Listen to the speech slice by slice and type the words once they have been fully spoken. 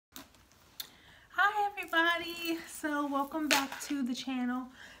everybody, so welcome back to the channel.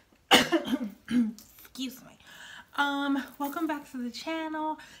 Excuse me. Welcome back to the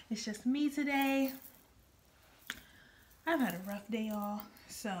channel. It's just me today. I've had a rough day, y'all,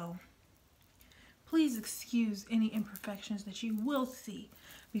 so please excuse any imperfections that you will see,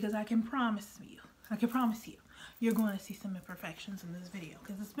 because I can promise you you're going to see some imperfections in this video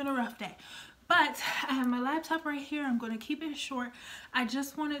because it's been a rough day. But I have my laptop right here. I'm going to keep it short. I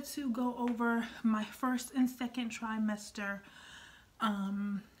just wanted to go over my first and second trimester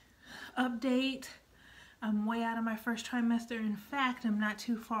update. I'm way out of my first trimester. In fact, I'm not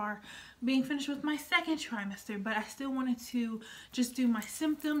too far being finished with my second trimester, but I still wanted to just do my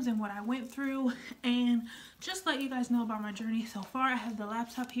symptoms and what I went through and just let you guys know about my journey so far. I have the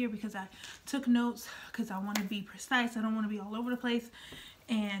laptop here because I took notes because I want to be precise. I don't want to be all over the place,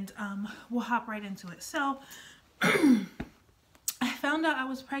 and we'll hop right into it. So I found out I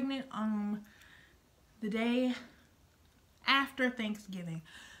was pregnant the day after Thanksgiving.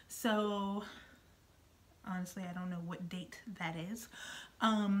 So honestly, I don't know what date that is,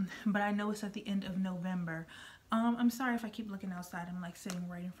 but I know it's at the end of November. I'm sorry if I keep looking outside. I'm like sitting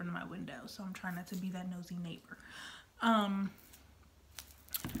right in front of my window, so I'm trying not to be that nosy neighbor. Let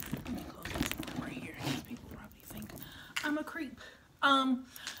me close this door right here because people probably think I'm a creep.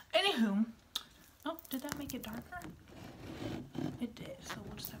 Anywho, oh, did that make it darker? It did, so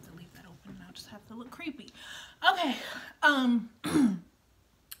we'll just have to leave that open and I'll just have to look creepy. Okay,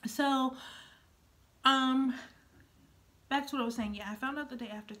 so back to what I was saying. Yeah, I found out the day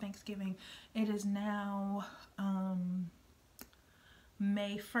after Thanksgiving. It is now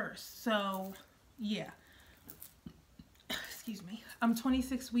May 1st. So yeah, excuse me. I'm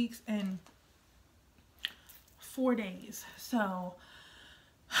 26 weeks and 4 days. So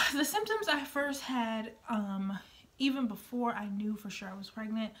the symptoms I first had, even before I knew for sure I was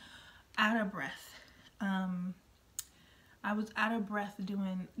pregnant, out of breath. I was out of breath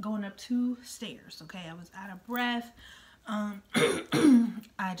going up 2 stairs. Okay, I was out of breath.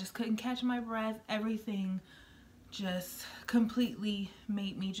 I just couldn't catch my breath. Everything just completely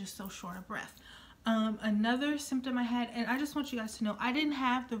made me just so short of breath. Another symptom I had, and I just want you guys to know, I didn't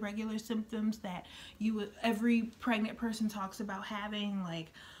have the regular symptoms that every pregnant person talks about having,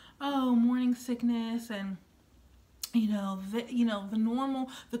 like, oh, morning sickness and the normal,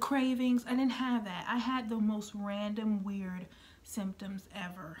 the cravings. I didn't have that. I had the most random, weird symptoms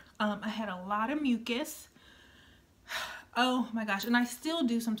ever. I had a lot of mucus. Oh my gosh, and I still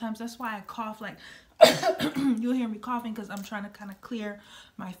do sometimes. That's why I cough. Like, you'll hear me coughing because I'm trying to kind of clear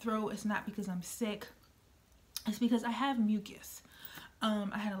my throat. It's not because I'm sick. It's because I have mucus.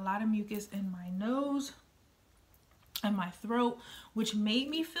 I had a lot of mucus in my nose and my throat, which made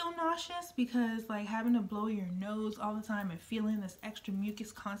me feel nauseous, because like having to blow your nose all the time and feeling this extra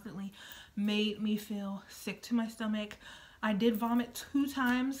mucus constantly made me feel sick to my stomach. I did vomit 2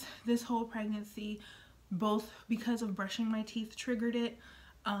 times this whole pregnancy, both because of brushing my teeth triggered it.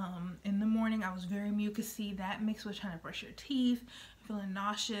 In the morning I was very mucousy. That mixed with trying to brush your teeth, feeling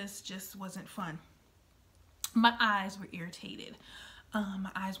nauseous, just wasn't fun. My eyes were irritated.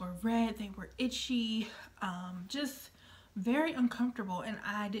 My eyes were red, they were itchy, just very uncomfortable, and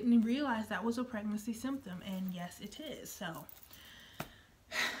I didn't realize that was a pregnancy symptom, and yes, it is. So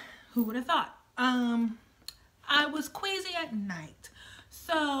who would have thought? I was queasy at night.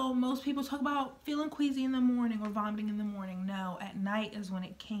 So most people talk about feeling queasy in the morning or vomiting in the morning. No, at night is when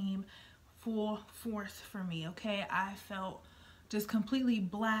it came full force for me. Okay, I felt just completely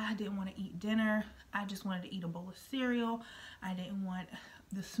blah. I didn't want to eat dinner. I just wanted to eat a bowl of cereal. I didn't want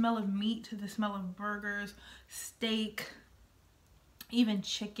the smell of meat, the smell of burgers, steak, even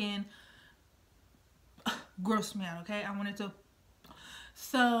chicken. Grossed me out, okay? I wanted to.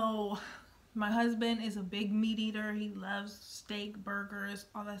 So my husband is a big meat eater. He loves steak, burgers,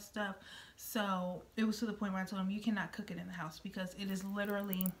 all that stuff. So it was to the point where I told him, you cannot cook it in the house because it is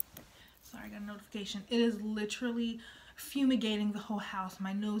literally, sorry, I got a notification. It is literally fumigating the whole house.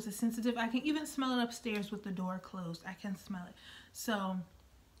 My nose is sensitive. I can even smell it upstairs with the door closed. I can smell it. So,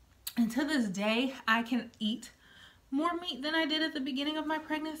 and to this day, I can eat more meat than I did at the beginning of my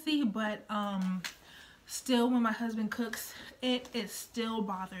pregnancy, but still, when my husband cooks, it still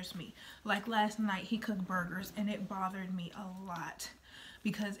bothers me. Like last night, he cooked burgers and it bothered me a lot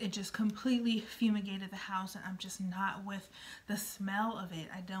because it just completely fumigated the house, and I'm just not with the smell of it.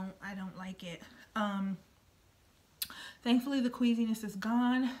 I don't like it. Thankfully, the queasiness is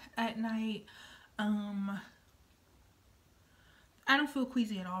gone at night. I don't feel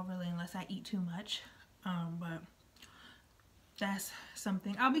queasy at all, really, unless I eat too much. But that's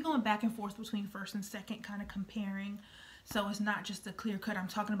something. I'll be going back and forth between first and second, kind of comparing So it's not just a clear cut. I'm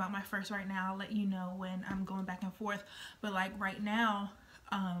talking about my first right now. I'll let you know when I'm going back and forth. But like right now,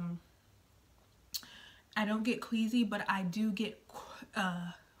 I don't get queasy, but I do get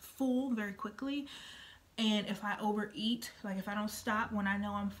full very quickly. And if I overeat, like if I don't stop when I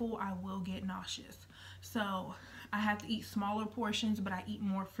know I'm full, I will get nauseous. So I have to eat smaller portions, but I eat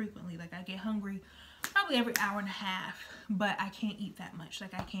more frequently. Like I get hungry probably every hour and a half, but I can't eat that much.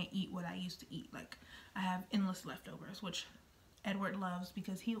 Like I can't eat what I used to eat. Like I have endless leftovers, which Edward loves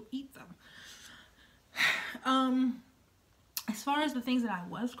because he'll eat them. As far as the things that I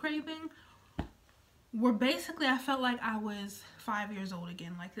was craving were basically, I felt like I was 5 years old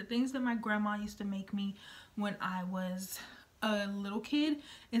again. Like the things that my grandma used to make me when I was a little kid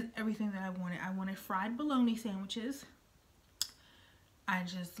is everything that I wanted. I wanted fried bologna sandwiches. I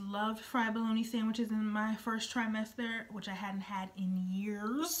just loved fried bologna sandwiches in my first trimester, which I hadn't had in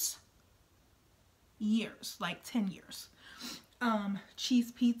years. Years, like 10 years.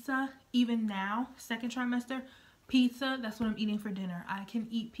 Cheese pizza, even now, second trimester, pizza, that's what I'm eating for dinner. I can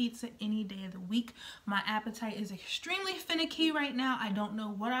eat pizza any day of the week. My appetite is extremely finicky right now. I don't know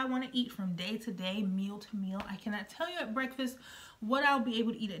what I want to eat from day to day, meal to meal. I cannot tell you at breakfast what I'll be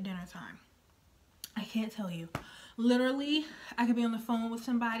able to eat at dinner time. I can't tell you. Literally, I could be on the phone with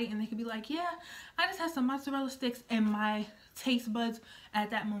somebody and they could be like, yeah, I just had some mozzarella sticks, and my taste buds at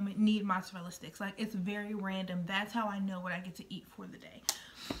that moment need mozzarella sticks. Like, it's very random. That's how I know what I get to eat for the day.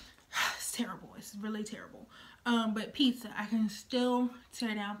 It's terrible. It's really terrible. But pizza, I can still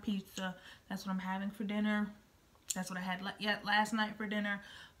tear down pizza. That's what I'm having for dinner. That's what I had last night for dinner.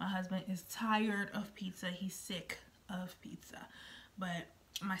 My husband is tired of pizza. He's sick of pizza. But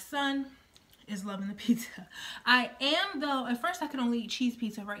my son is loving the pizza. I am, though, at first I could only eat cheese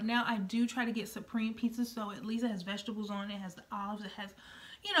pizza. Right now I do try to get supreme pizza, so at least it has vegetables on it, has the olives, it has,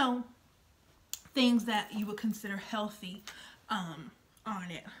 you know, things that you would consider healthy on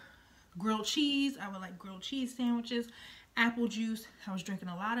it. Grilled cheese, I would like grilled cheese sandwiches. Apple juice, I was drinking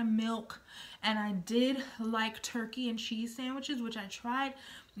a lot of milk. And I did like turkey and cheese sandwiches, which I tried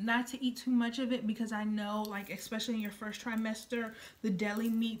not to eat too much of it because I know, like, especially in your first trimester, the deli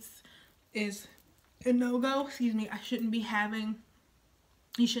meats is a no-go. Excuse me. You shouldn't be having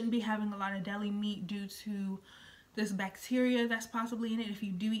a lot of deli meat due to this bacteria that's possibly in it. If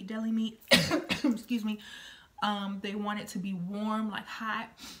you do eat deli meat, excuse me, they want it to be warm, like hot,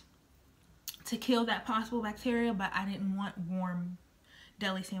 to kill that possible bacteria, but I didn't want warm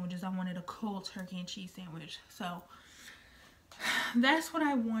deli sandwiches. I wanted a cold turkey and cheese sandwich. So that's what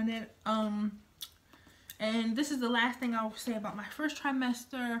I wanted. And this is the last thing I'll say about my first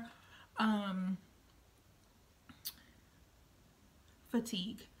trimester.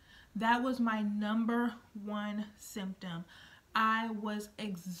 Fatigue. That was my number one symptom. I was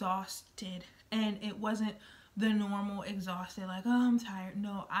exhausted, and it wasn't the normal exhausted, like, oh, I'm tired.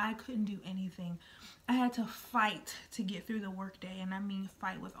 No, I couldn't do anything. I had to fight to get through the workday, and I mean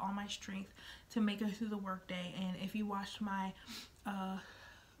fight with all my strength to make it through the workday. And if you watched my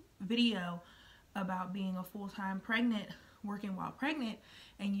video about being a full-time pregnant, working while pregnant,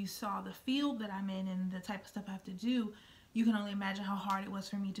 and you saw the field that I'm in and the type of stuff I have to do, you can only imagine how hard it was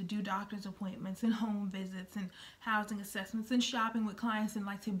for me to do doctor's appointments and home visits and housing assessments and shopping with clients, and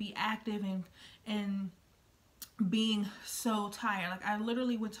like to be active and being so tired. Like, I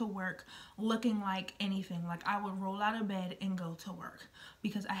literally went to work looking like anything. Like, I would roll out of bed and go to work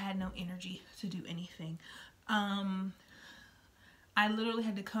because I had no energy to do anything. I literally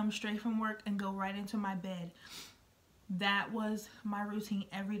had to come straight from work and go right into my bed. That was my routine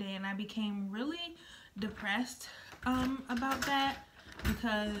every day, and I became really depressed about that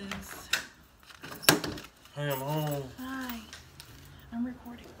because I am home. Hi, I'm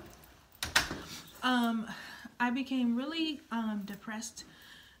recording. I became really depressed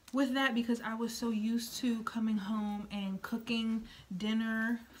with that because I was so used to coming home and cooking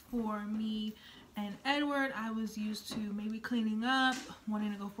dinner for me and Edward. I was used to maybe cleaning up,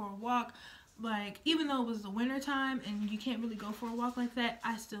 wanting to go for a walk. Like, even though it was the winter time and you can't really go for a walk like that,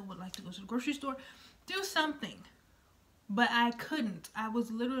 I still would like to go to the grocery store, do something. But I couldn't. I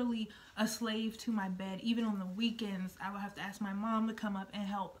was literally a slave to my bed. Even on the weekends, I would have to ask my mom to come up and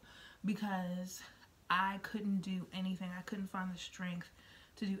help because I couldn't do anything. I couldn't find the strength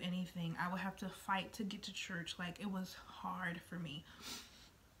to do anything. I would have to fight to get to church. Like, it was hard for me.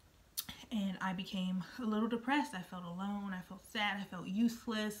 And I became a little depressed. I felt alone. I felt sad. I felt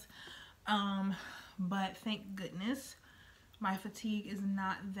useless. But thank goodness my fatigue is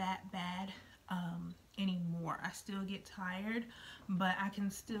not that bad anymore. I still get tired, but I can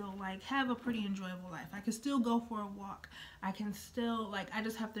still like have a pretty enjoyable life. I can still go for a walk. I can still, like, I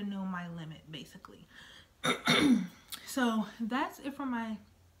just have to know my limit, basically. So that's it for my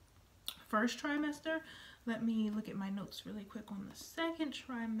first trimester. Let me look at my notes really quick on the second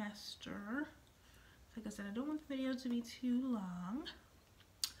trimester. Like I said, I don't want the video to be too long.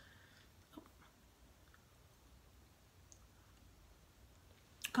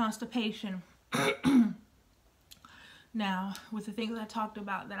 Constipation. Now, with the things I talked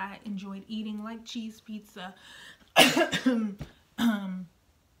about that I enjoyed eating, like cheese pizza,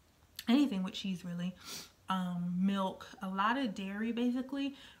 anything with cheese really, milk, a lot of dairy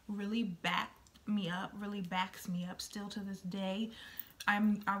basically really backs me up still to this day.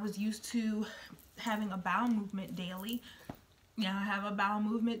 I was used to having a bowel movement daily. Now I have a bowel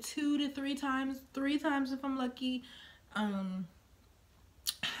movement 2 to 3 times, 3 times if I'm lucky.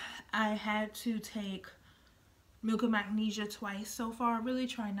 I had to take milk and magnesia twice so far. I really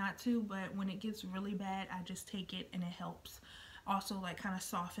try not to, but when it gets really bad, I just take it and it helps. Also, like, kind of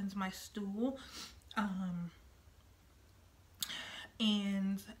softens my stool.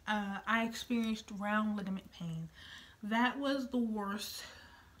 I experienced round ligament pain. That was the worst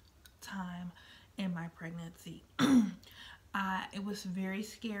time in my pregnancy. It was very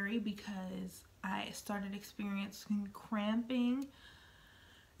scary because I started experiencing cramping.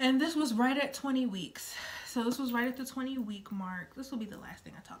 And this was right at 20 weeks. So this was right at the 20-week mark. This will be the last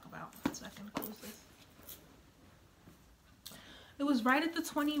thing I talk about, so I can close this. It was right at the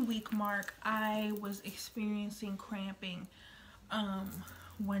 20-week mark. I was experiencing cramping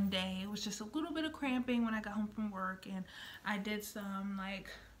one day. It was just a little bit of cramping when I got home from work, and I did some like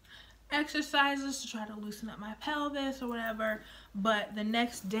exercises to try to loosen up my pelvis or whatever, but the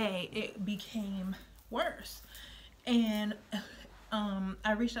next day it became worse. And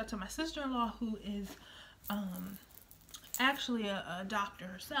I reached out to my sister-in-law, who is actually a doctor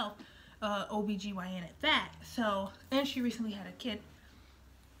herself, OBGYN at that. So, and she recently had a kid.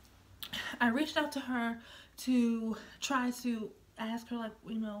 I reached out to her to try to ask her, like,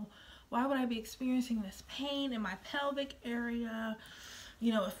 you know, why would I be experiencing this pain in my pelvic area?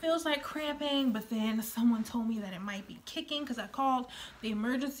 You know, it feels like cramping, but then someone told me that it might be kicking, because I called the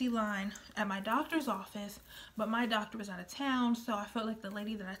emergency line at my doctor's office, but my doctor was out of town, so I felt like the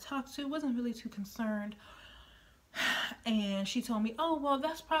lady that I talked to wasn't really too concerned. And she told me, oh, well,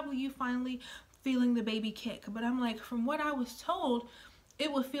 that's probably you finally feeling the baby kick. But I'm like, from what I was told,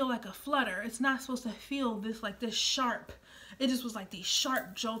 it would feel like a flutter. It's not supposed to feel this, like, this sharp. It just was like these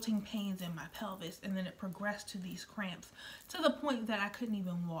sharp jolting pains in my pelvis, and then it progressed to these cramps to the point that I couldn't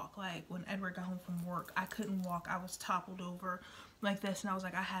even walk. Like, when Edward got home from work, I couldn't walk. I was toppled over like this, and I was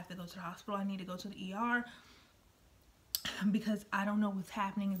like, I have to go to the hospital. I need to go to the ER because I don't know what's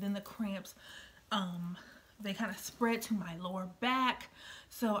happening. And then the cramps, they kind of spread to my lower back.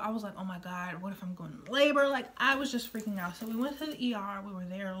 So I was like, oh my God, what if I'm going to labor? Like, I was just freaking out. So we went to the ER. We were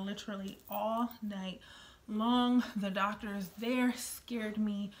there literally all night long. The doctors there scared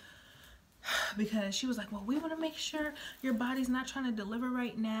me because she was like, well, we want to make sure your body's not trying to deliver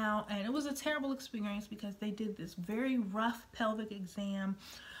right now. And it was a terrible experience because they did this very rough pelvic exam.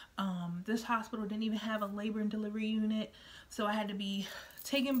 This hospital didn't even have a labor and delivery unit, so I had to be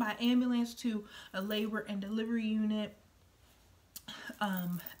taken by ambulance to a labor and delivery unit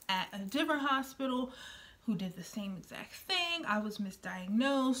at a different hospital who did the same exact thing. I was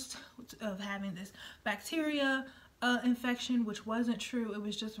misdiagnosed of having this bacteria infection, which wasn't true. It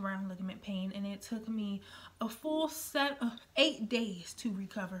was just round ligament pain, and it took me a full set of 8 days to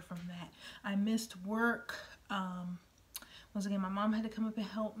recover from that. I missed work. Once again, my mom had to come up and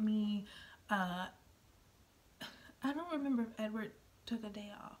help me. I don't remember if Edward took a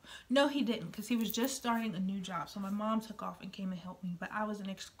day off. No, he didn't, because he was just starting a new job. So my mom took off and came and helped me. But I was in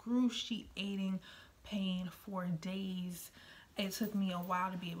excruciating pain for days. It took me a while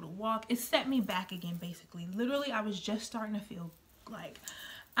to be able to walk. It set me back again, basically. Literally, I was just starting to feel like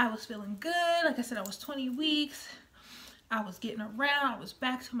I was feeling good. Like I said, I was 20 weeks. I was getting around. I was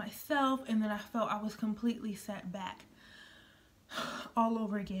back to myself. And then I felt I was completely set back all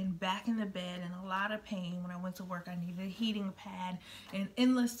over again, back in the bed, in a lot of pain. When I went to work, I needed a heating pad and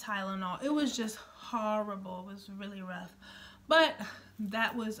endless Tylenol. It was just horrible. It was really rough. But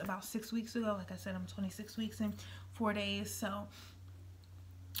that was about 6 weeks ago. Like I said, I'm 26 weeks and 4 days. So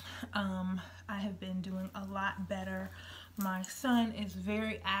I have been doing a lot better. My son is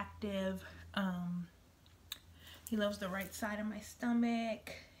very active. He loves the right side of my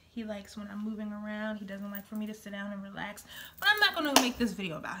stomach. He likes when I'm moving around. He doesn't like for me to sit down and relax. But I'm not going to make this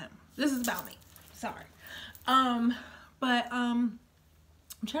video about him. This is about me. Sorry. I'm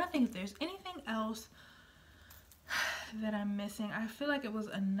trying to think if there's anything else that I'm missing. I feel like it was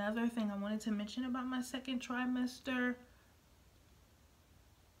another thing I wanted to mention about my second trimester.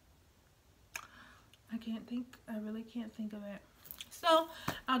 I really can't think of it. So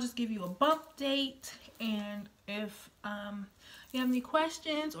I'll just give you a bump date, and if you have any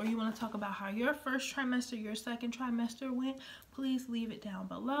questions or you want to talk about how your first trimester, your second trimester went, please leave it down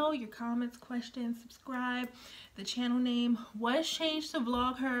below. Your comments, questions, subscribe. The channel name was changed to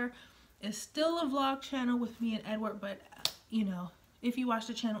Vlog Her. It's still a vlog channel with me and Edward, but you know, if you watch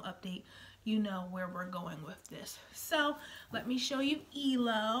the channel update, you know where we're going with this. So let me show you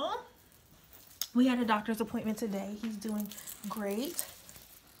Elo. We had a doctor's appointment today. He's doing great.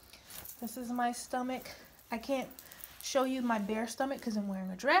 This is my stomach. I can't show you my bare stomach because I'm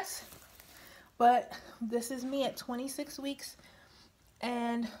wearing a dress, but this is me at 26 weeks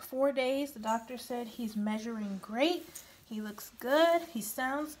and 4 days. The doctor said he's measuring great. He looks good. He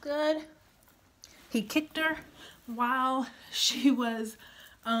sounds good. He kicked her while she was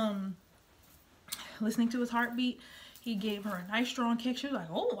listening to his heartbeat. He gave her a nice strong kick. She was like,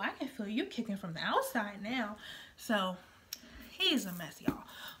 oh, I can feel you kicking from the outside now. So he's a mess, y'all.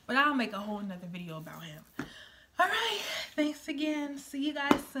 But I'll make a whole nother video about him. All right. Thanks again. See you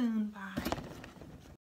guys soon. Bye.